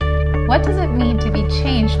What does it mean to be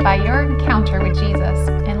changed by your encounter with Jesus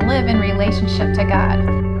and live in relationship to God?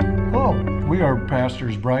 Hello, we are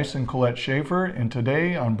Pastors Bryce and Colette Schaefer, and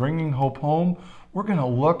today on Bringing Hope Home, we're going to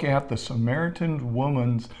look at the Samaritan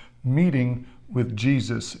woman's meeting with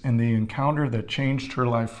Jesus and the encounter that changed her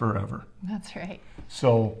life forever. That's right.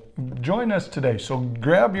 So join us today. So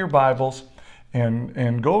grab your Bibles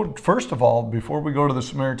and go, first of all, before we go to the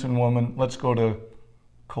Samaritan woman, let's go to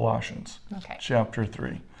Colossians chapter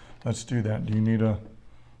 3. Let's do that. Do you need a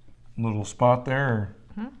little spot there?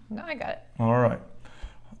 No, I got it. All right.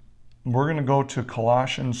 We're going to go to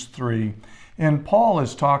Colossians 3. And Paul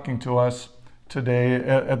is talking to us today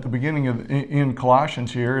at the beginning in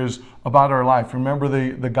Colossians here is about our life. Remember,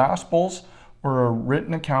 the Gospels were a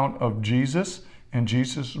written account of Jesus and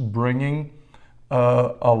Jesus bringing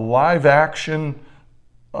a live action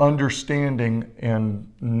understanding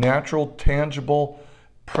and natural, tangible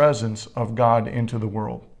presence of God into the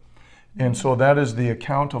world. And so that is the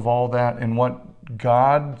account of all that and what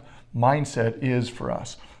God's mindset is for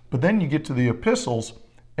us. But then you get to the epistles,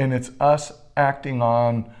 and it's us acting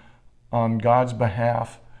on God's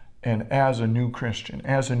behalf and as a new Christian,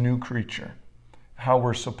 as a new creature, how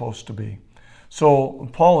we're supposed to be. So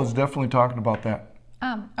Paul is definitely talking about that.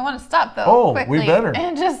 I want to stop though quickly we better.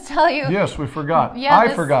 And just tell you. Yes, we forgot.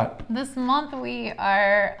 I forgot. This month we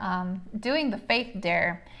are doing the Faith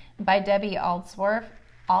Dare by Debbie Alsdorf.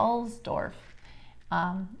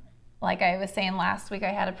 Like I was saying last week,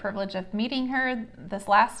 I had a privilege of meeting her this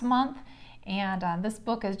last month, and this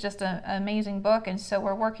book is just an amazing book, and so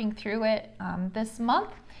we're working through it this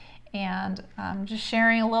month, and just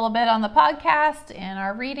sharing a little bit on the podcast and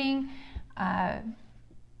our reading.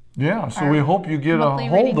 So we hope you get a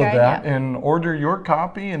hold of that and order your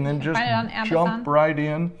copy and then just jump right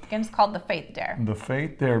in. Again, it's called The Faith Dare. The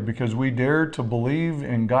Faith Dare, because we dare to believe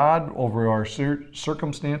in God over our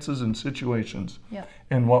circumstances and situations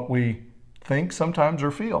and what we think sometimes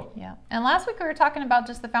or feel. Yeah. And last week we were talking about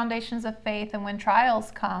just the foundations of faith and when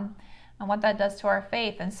trials come and what that does to our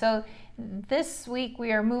faith. And so this week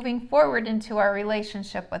we are moving forward into our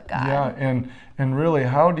relationship with God. Yeah, and really,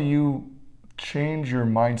 how do you change your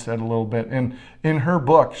mindset a little bit? And in her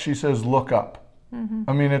book, she says, look up. Mm-hmm.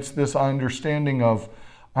 I mean, it's this understanding of,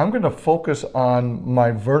 I'm going to focus on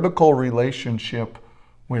my vertical relationship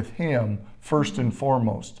with Him first and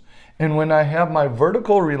foremost. And when I have my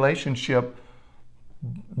vertical relationship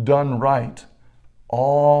done right,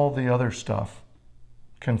 all the other stuff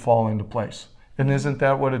can fall into place. And isn't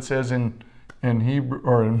that what it says in Hebrew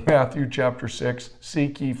or in Matthew chapter 6?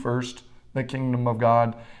 Seek ye first the kingdom of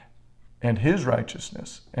God and His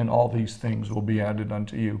righteousness, and all these things will be added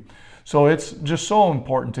unto you. So it's just so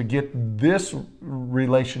important to get this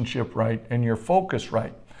relationship right and your focus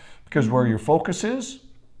right. Because where your focus is,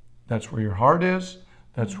 that's where your heart is,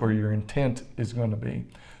 that's where your intent is going to be.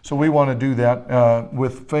 So we want to do that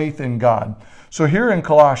with faith in God. So here in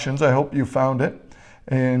Colossians, I hope you found it,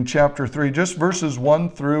 in chapter 3, just verses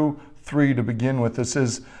 1 through 3 to begin with. It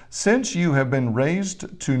says, since you have been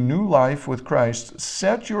raised to new life with Christ,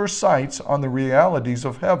 set your sights on the realities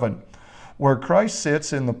of heaven, where Christ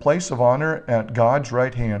sits in the place of honor at God's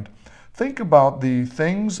right hand. Think about the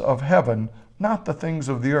things of heaven, not the things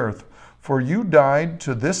of the earth. For you died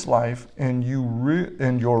to this life, and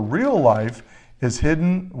your real life is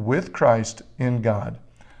hidden with Christ in God.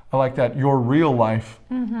 I like that, your real life.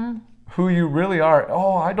 Mm-hmm. Who you really are.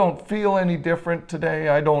 Oh, I don't feel any different today.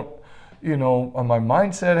 I don't, my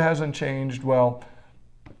mindset hasn't changed. Well,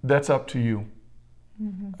 that's up to you.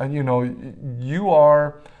 Mm-hmm. And you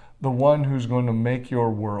are the one who's going to make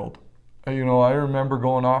your world. I remember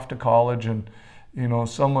going off to college and,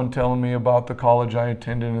 someone telling me about the college I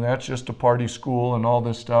attended, and that's just a party school and all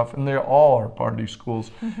this stuff. And they all are party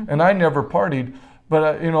schools. Mm-hmm. And I never partied, but,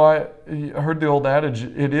 I heard the old adage,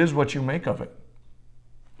 it is what you make of it.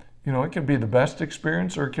 It could be the best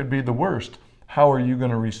experience or it could be the worst. How are you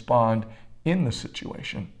going to respond in the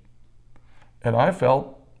situation? And I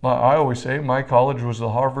always say my college was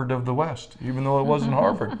the Harvard of the West, even though it wasn't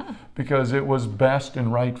Harvard, because it was best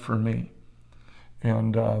and right for me.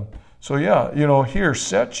 And here,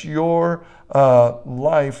 set your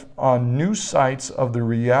life on new sights of the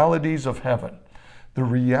realities of heaven. The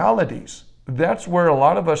realities. That's where a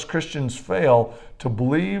lot of us Christians fail, to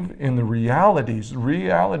believe in the realities.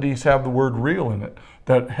 Realities have the word real in it,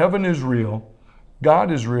 that heaven is real,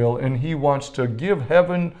 God is real, and He wants to give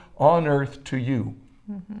heaven on earth to you.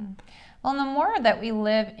 Mm-hmm. Well, the more that we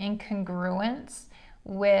live in congruence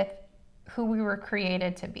with who we were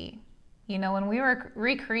created to be. When we were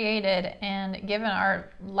recreated and given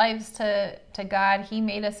our lives to God, He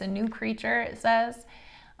made us a new creature, it says.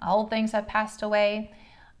 Old things have passed away.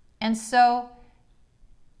 And so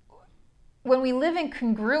when we live in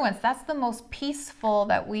congruence, that's the most peaceful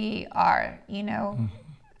that we are,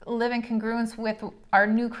 live in congruence with our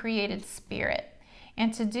new created spirit.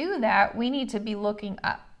 And to do that, we need to be looking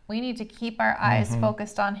up. We need to keep our eyes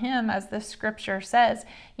focused on him, as the scripture says.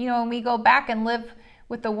 When we go back and live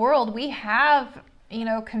with the world, we have,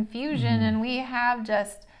 confusion and we have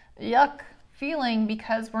just yuck feeling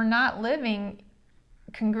because we're not living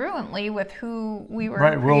congruently with who we were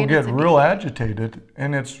created to be. Right, we'll get real agitated,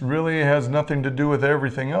 and it's really has nothing to do with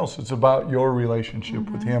everything else. It's about your relationship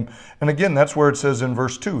with him. And again, that's where it says in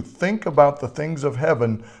verse 2, think about the things of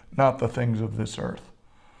heaven, not the things of this earth.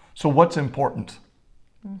 So what's important?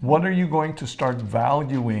 What are you going to start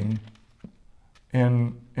valuing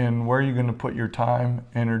in where are you going to put your time,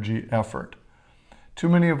 energy, effort? Too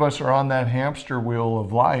many of us are on that hamster wheel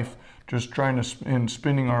of life, just trying to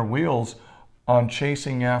spinning our wheels on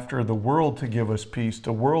chasing after the world to give us peace,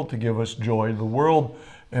 the world to give us joy, the world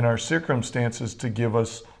and our circumstances to give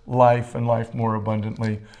us life and life more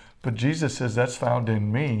abundantly. But Jesus says that's found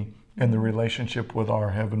in me and the relationship with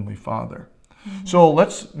our Heavenly Father. So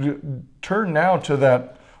let's turn now to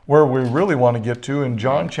that where we really want to get to in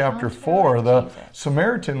John chapter 4, the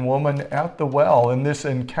Samaritan woman at the well, and this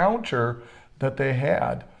encounter that they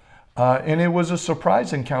had. And it was a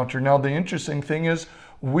surprise encounter. Now, the interesting thing is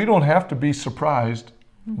we don't have to be surprised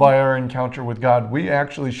by our encounter with God. We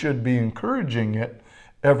actually should be encouraging it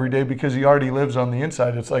every day because he already lives on the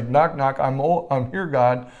inside. It's like, knock, knock, I'm here,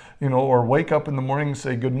 God, or wake up in the morning and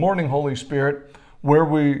say, good morning, Holy Spirit. Where are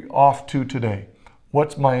we off to today?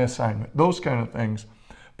 What's my assignment? Those kind of things.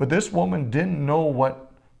 But this woman didn't know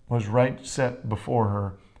what was right set before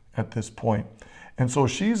her at this point. And so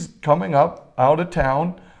she's coming up out of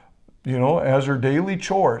town, as her daily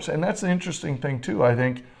chores. And that's the interesting thing too, I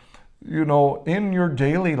think, in your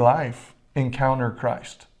daily life, encounter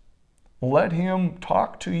Christ. Let him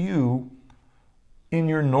talk to you in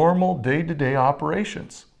your normal day-to-day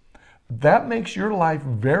operations. That makes your life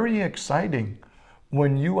very exciting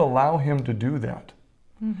when you allow him to do that.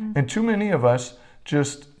 And too many of us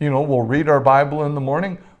just, we'll read our Bible in the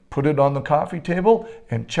morning, put it on the coffee table,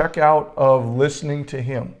 and check out of listening to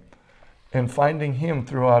him and finding him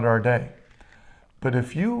throughout our day. But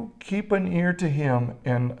if you keep an ear to him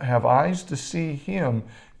and have eyes to see him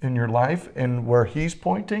in your life and where he's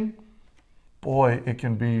pointing, boy, it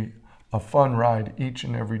can be a fun ride each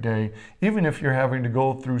and every day, even if you're having to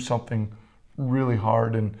go through something really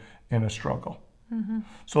hard and in a struggle.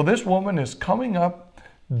 So this woman is coming up,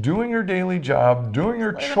 doing her daily job, doing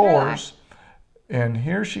her chores, and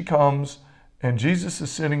here she comes, and Jesus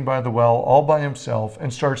is sitting by the well all by himself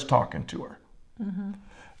and starts talking to her.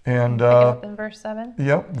 And pick it up in verse 7.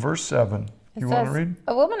 Yep, verse 7. You want to read?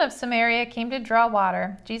 A woman of Samaria came to draw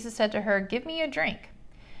water. Jesus said to her, give me a drink.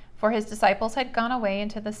 For his disciples had gone away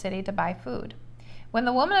into the city to buy food. When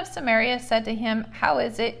the woman of Samaria said to him, how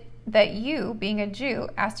is it that you, being a Jew,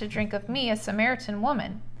 ask to drink of me, a Samaritan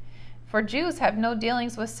woman? For Jews have no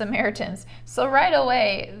dealings with Samaritans. So right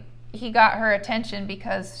away, he got her attention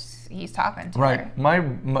because he's talking to her. Right.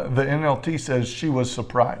 The NLT says she was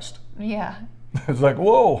surprised. Yeah. It's like,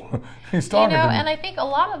 whoa, he's talking to me. And I think a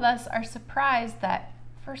lot of us are surprised that,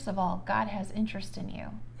 first of all, God has interest in you.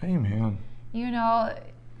 Amen.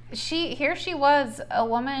 Here she was, a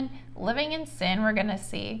woman living in sin, we're going to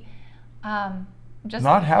see. Just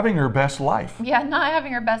not having her best life. Yeah, not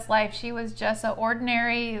having her best life. She was just an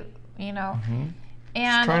ordinary, and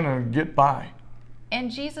just trying to get by. And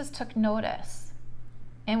Jesus took notice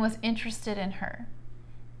and was interested in her.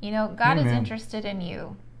 God Amen. is interested in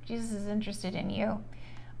you. Jesus is interested in you.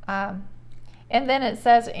 And then it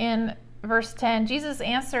says in verse 10, Jesus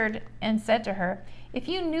answered and said to her, if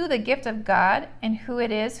you knew the gift of God and who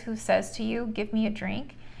it is who says to you, give me a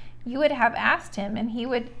drink, you would have asked him, and he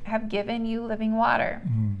would have given you living water.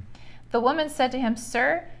 The woman said to him,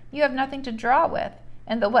 sir, you have nothing to draw with,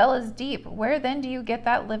 and the well is deep. Where then do you get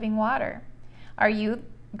that living water? Are you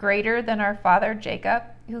greater than our father Jacob,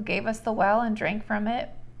 who gave us the well and drank from it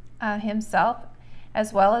himself,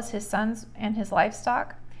 as well as his sons and his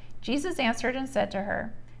livestock? Jesus answered and said to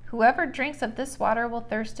her, whoever drinks of this water will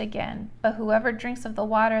thirst again, but whoever drinks of the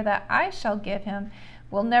water that I shall give him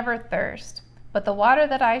will never thirst. But the water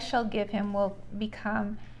that I shall give him will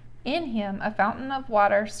become in him a fountain of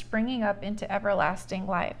water springing up into everlasting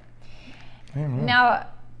life. Amen. Now,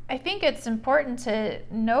 I think it's important to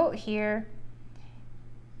note here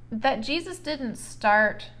that Jesus didn't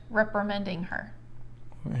start reprimanding her.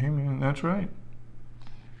 Amen. That's right.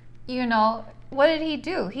 What did he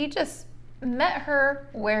do? He just met her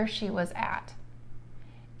where she was at.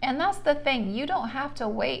 And that's the thing. You don't have to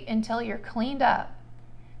wait until you're cleaned up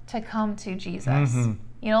to come to Jesus. Mm-hmm.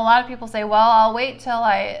 You know, a lot of people say, well, I'll wait till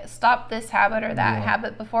I stop this habit or that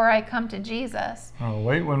habit before I come to Jesus. I'll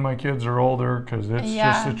wait when my kids are older because it's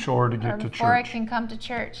just a chore to get to church. Before I can come to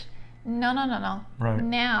church. No. Right.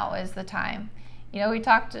 Now is the time. You know, we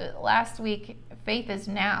talked last week, faith is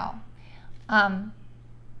now.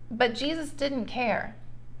 But Jesus didn't care.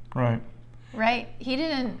 Right. Right? He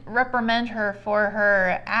didn't reprimand her for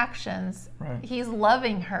her actions. Right. He's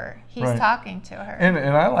loving her. He's talking to her. And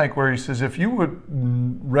I like where he says, if you would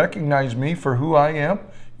recognize me for who I am,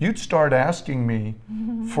 you'd start asking me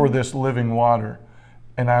for this living water,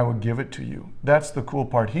 and I would give it to you. That's the cool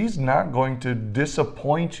part. He's not going to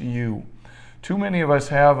disappoint you. Too many of us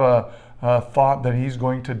have a thought that he's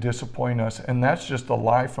going to disappoint us, and that's just a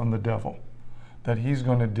lie from the devil, that he's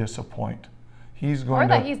going to disappoint. Or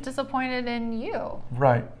that he's disappointed in you.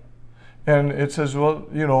 Right. And it says, well,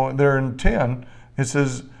 you know, there in 10, it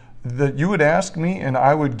says that you would ask me and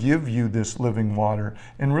I would give you this living water.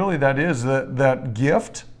 And really that is that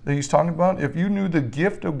gift that he's talking about. If you knew the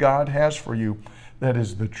gift of God has for you, that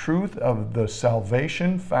is the truth of the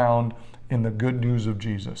salvation found in the good news of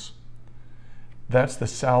Jesus. That's the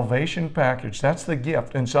salvation package. That's the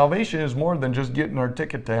gift. And salvation is more than just getting our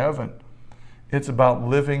ticket to heaven. It's about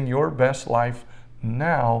living your best life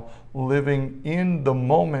now, living in the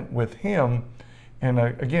moment with him, and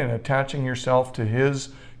again, attaching yourself to his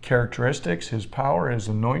characteristics, his power, his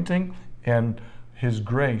anointing, and his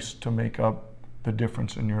grace to make up the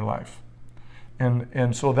difference in your life.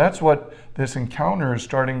 And so that's what this encounter is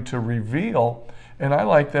starting to reveal. And I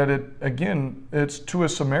like that it's to a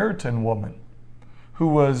Samaritan woman who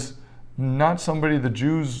was not somebody the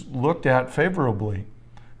Jews looked at favorably,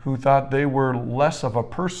 who thought they were less of a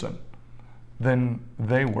person than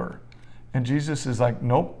they were. And Jesus is like,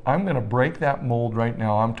 nope, I'm going to break that mold right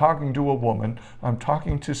now. I'm talking to a woman. I'm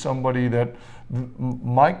talking to somebody that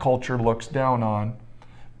my culture looks down on,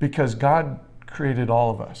 because God created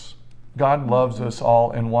all of us. God loves us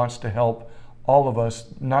all and wants to help all of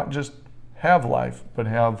us not just have life, but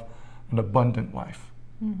have an abundant life.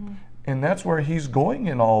 Mm-hmm. And that's where he's going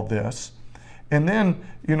in all this. And then,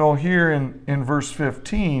 you know, here in verse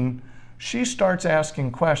 15, she starts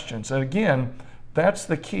asking questions. And again, that's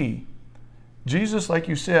the key. Jesus, like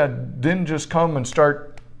you said, didn't just come and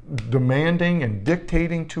start demanding and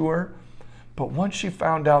dictating to her. But once she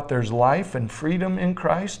found out there's life and freedom in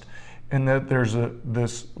Christ, and that there's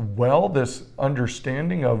this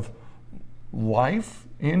understanding of life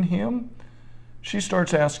in him, she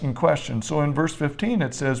starts asking questions. So in verse 15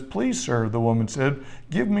 it says, "Please, sir," the woman said,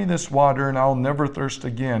 "give me this water and I'll never thirst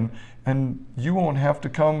again, and you won't have to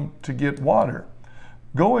come to get water."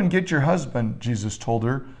 "Go and get your husband," Jesus told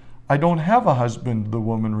her. "I don't have a husband," the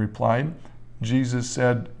woman replied. Jesus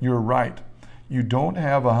said, "You're right. You don't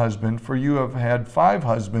have a husband, for you have had 5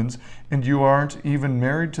 husbands, and you aren't even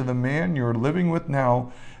married to the man you're living with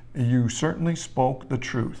now. You certainly spoke the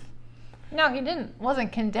truth." No, he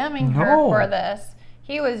wasn't condemning her for this.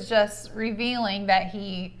 He was just revealing that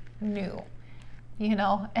he knew, you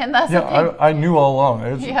know, and that's the thing. I knew all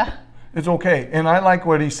along. It's okay. And I like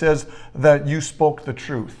what he says, that you spoke the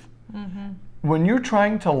truth. Mm-hmm. When you're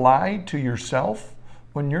trying to lie to yourself,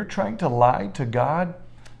 when you're trying to lie to God,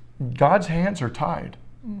 God's hands are tied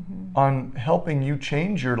on helping you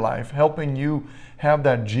change your life, helping you have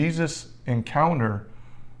that Jesus encounter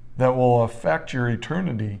that will affect your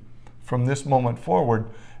eternity from this moment forward.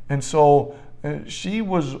 And so she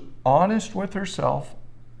was honest with herself,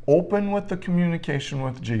 open with the communication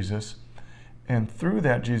with Jesus, and through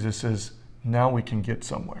that Jesus says, now we can get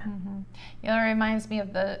somewhere. Mm-hmm. You know, it reminds me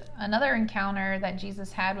of another encounter that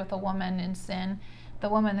Jesus had with a woman in sin, the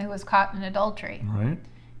woman who was caught in adultery. Right.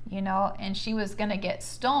 You know, and she was going to get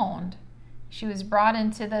stoned. She was brought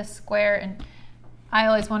into the square, and I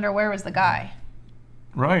always wonder, where was the guy?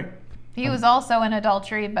 Right. He was also in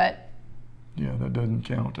adultery, but yeah, that doesn't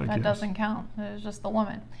count, I guess. That doesn't count. It was just the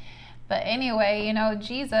woman. But anyway, you know,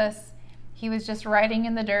 Jesus, he was just writing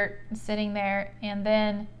in the dirt, sitting there, and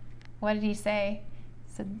then what did he say?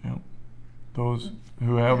 He said, those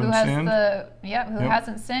who haven't sinned.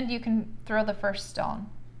 Hasn't sinned, you can throw the first stone.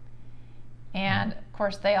 And of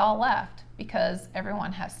course, they all left because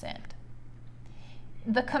everyone has sinned.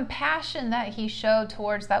 The compassion that he showed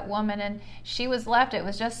towards that woman, and she was left, it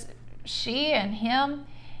was just she and him.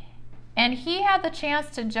 And he had the chance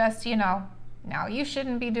to just, you know, now you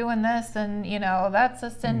shouldn't be doing this, and, you know, that's a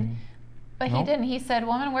sin. But he didn't. He said,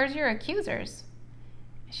 "Woman, where's your accusers?"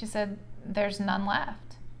 She said, "There's none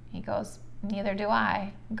left." He goes, "Neither do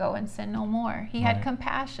I. Go and sin no more." He had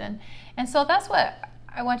compassion. And so that's what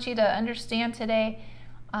I want you to understand today.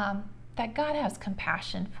 that God has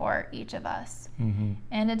compassion for each of us. Mm-hmm.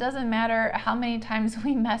 And it doesn't matter how many times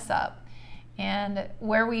we mess up and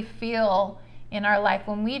where we feel in our life.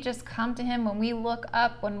 When we just come to Him, when we look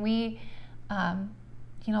up, when we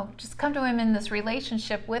just come to Him in this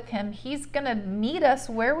relationship with Him, He's going to meet us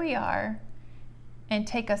where we are and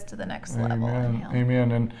take us to the next level.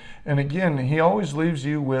 Amen. And again, He always leaves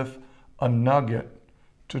you with a nugget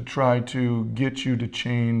to try to get you to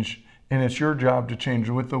change, and it's your job to change.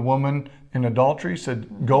 With the woman in adultery, He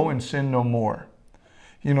said, go and sin no more.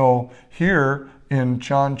 Here in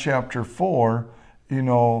John chapter 4,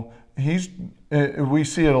 we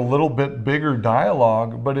see it a little bit bigger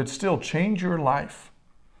dialogue, but it's still change your life.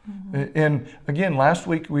 Mm-hmm. And again, last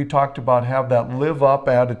week we talked about have that live up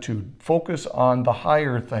attitude, focus on the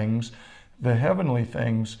higher things, the heavenly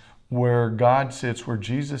things where God sits, where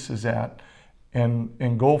Jesus is at,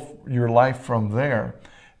 and go your life from there.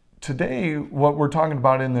 Today, what we're talking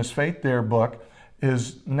about in this Faith Dare book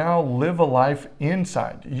is now live a life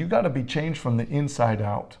inside. You got to be changed from the inside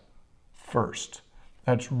out first.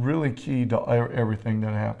 That's really key to everything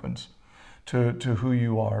that happens, to who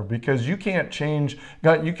you are, because you can't change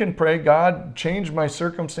God. You can pray, God, change my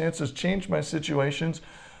circumstances, change my situations,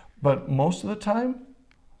 but most of the time,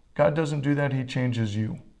 God doesn't do that. He changes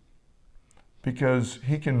you, because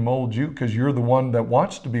He can mold you because you're the one that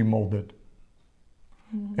wants to be molded.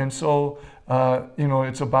 Mm-hmm. And so,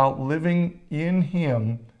 it's about living in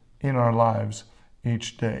Him in our lives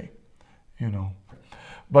each day,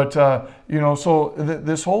 But, so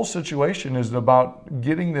this whole situation is about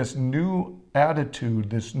getting this new attitude,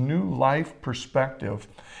 this new life perspective.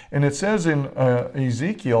 And it says in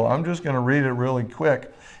Ezekiel, I'm just going to read it really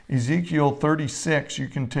quick. Ezekiel 36, you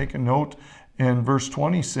can take a note. In verse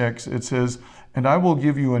 26, it says, and I will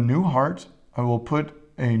give you a new heart. I will put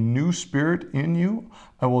a new spirit in you.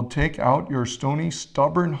 I will take out your stony,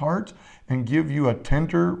 stubborn heart and give you a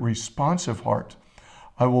tender, responsive heart.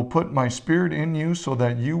 I will put my spirit in you so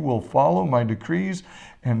that you will follow my decrees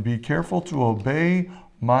and be careful to obey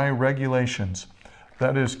my regulations.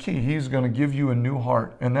 That is key. He's going to give you a new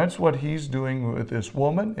heart. And that's what He's doing with this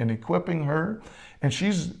woman and equipping her. And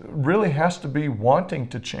she's really has to be wanting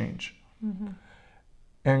to change. Mm-hmm.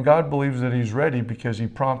 And God believes that He's ready because He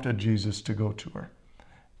prompted Jesus to go to her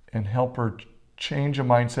and help her change a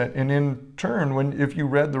mindset. And in turn, if you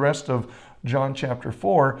read the rest of John chapter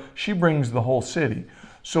 4, she brings the whole city.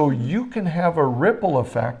 So you can have a ripple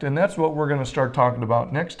effect, and that's what we're going to start talking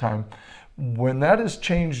about next time. When that has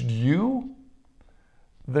changed you,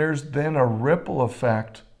 there's then a ripple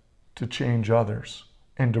effect to change others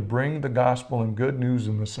and to bring the gospel and good news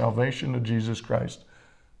and the salvation of Jesus Christ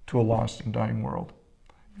to a lost and dying world.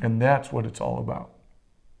 And that's what it's all about.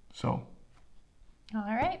 So.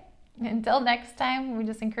 All right. Until next time, we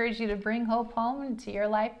just encourage you to bring hope home into your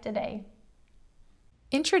life today.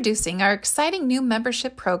 Introducing our exciting new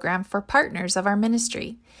membership program for partners of our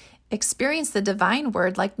ministry. Experience the divine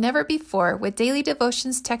word like never before with daily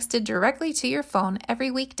devotions texted directly to your phone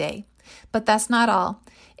every weekday. But that's not all.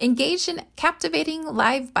 Engage in captivating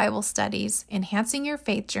live Bible studies, enhancing your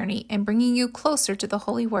faith journey and bringing you closer to the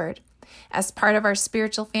Holy Word. As part of our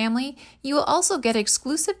spiritual family, you will also get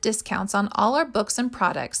exclusive discounts on all our books and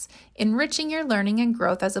products, enriching your learning and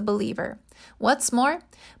growth as a believer. What's more,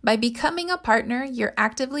 by becoming a partner, you're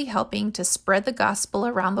actively helping to spread the gospel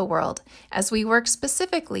around the world as we work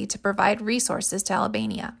specifically to provide resources to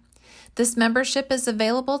Albania. This membership is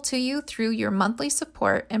available to you through your monthly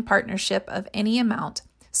support and partnership of any amount.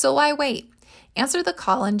 So why wait? Answer the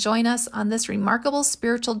call and join us on this remarkable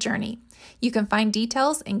spiritual journey. You can find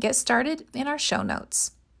details and get started in our show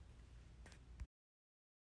notes.